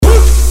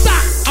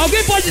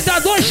pode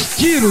dar 2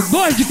 tiros,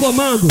 2 de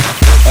comando.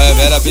 É,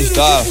 vem na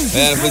pistola,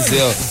 vem no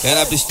fuzil, vem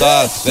na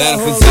pistola, vem no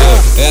fuzil,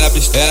 vem na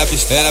pistola,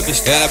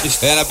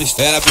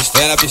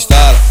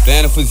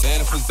 vem no fuzil,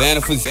 vem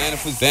no fuzil, vem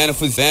no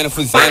fuzil, vem na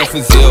pistola, vem no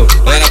fuzil.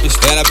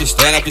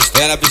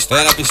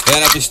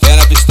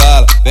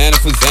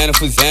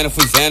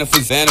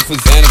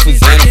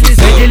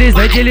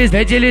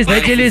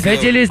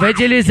 Vem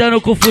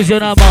deslizando com o fuzil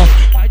na mão.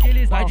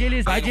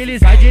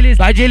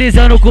 Vai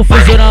deslizando com o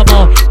fuzil na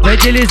mão. Vem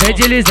deslizando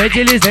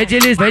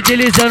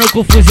com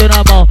o fuzil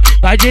na mão.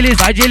 Vai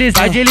deslizando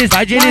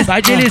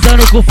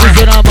com o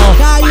fuzil na mão.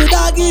 Caiu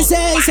Doog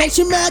sem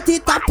sentimento e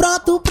tá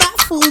pronto pra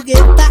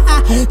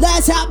foguetar.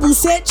 Desce a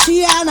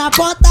bucetinha na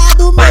ponta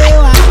do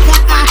meu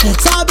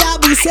AK. Sobe a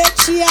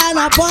bucetinha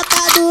na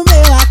ponta do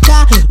meu AK.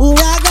 O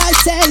H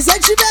sem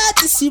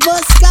sentimento e se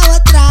moscar eu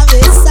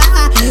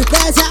atravessar.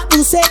 Desce a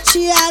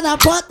bucetinha na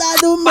ponta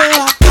do meu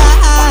AK.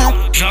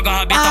 Joga a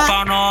rabeta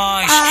pra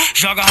nós,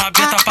 joga a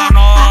rabeta pra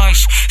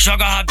nós,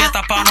 joga a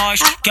rabeta pra nós,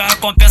 que a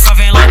recompensa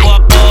vem logo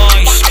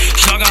após.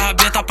 Joga a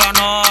rabeta pra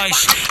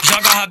nós,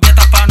 joga a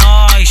rabeta pra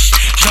nós,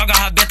 joga a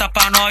rabeta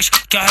pra nós,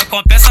 que a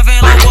recompensa vem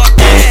logo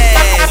após.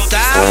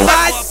 Essa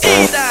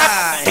batida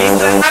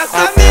entra na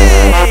sua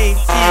mente,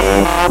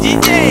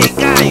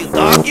 DJCaaio,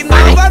 Doog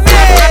novamente.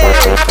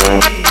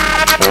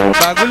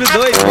 Bagulho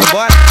doido,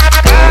 vambora.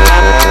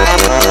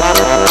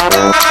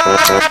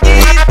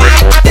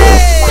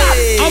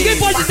 Alguém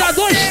pode dar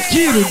 2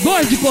 tiros,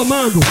 2 de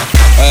comando.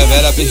 É,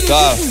 vem na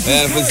pistola,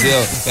 vem no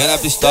fuzil, vem na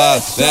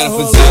pistola, vem no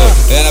fuzil,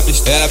 vem na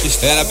pistola,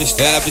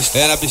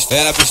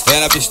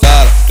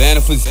 vem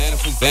no fuzil,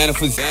 vem no fuzil, vem no fuzil, vem na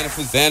pistola,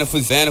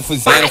 vem no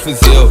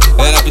fuzil,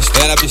 vem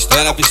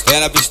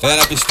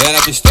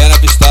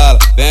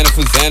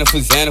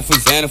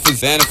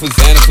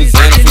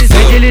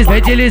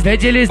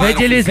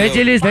no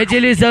Vem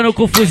deslizando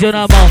com o fuzil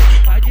na mão.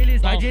 Vai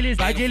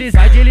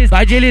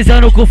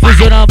deslizando com o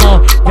fuzil na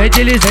mão. Vem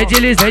deslizando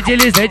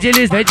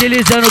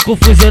com o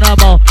fuzil na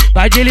mão.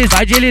 Vai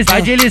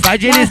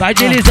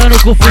deslizando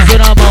com o fuzil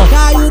na mão.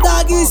 Caiu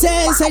Doog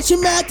sem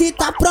sentimento e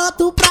tá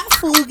pronto pra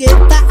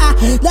foguetar.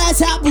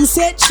 Desce a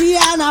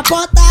bucetinha na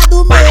ponta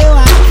do meu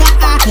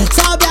AK.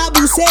 Sobe a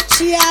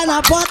bucetinha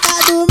na ponta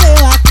do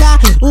meu AK.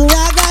 O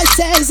H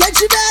sem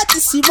sentimento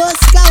e se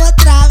moscar eu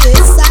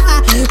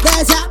atravessar.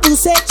 Desce a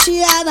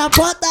bucetinha na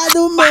ponta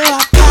do meu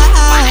AK.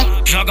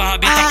 Joga a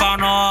rabeta pra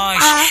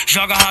nós,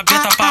 joga a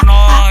rabeta pra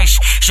nós,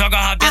 joga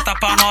a rabeta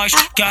pra nós,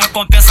 que a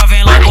recompensa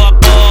vem logo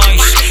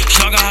após.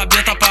 Joga a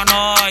rabeta pra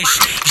nós,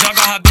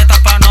 joga a rabeta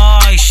pra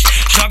nós,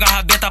 joga a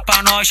rabeta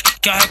pra nós,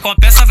 que a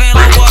recompensa vem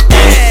logo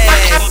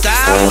após.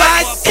 Essa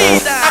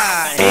batida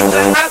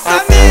entra na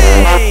sua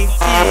mente,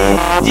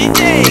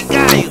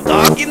 DJCaaio,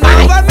 Doog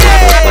novamente.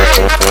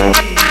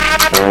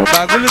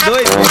 Bagulho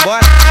doido.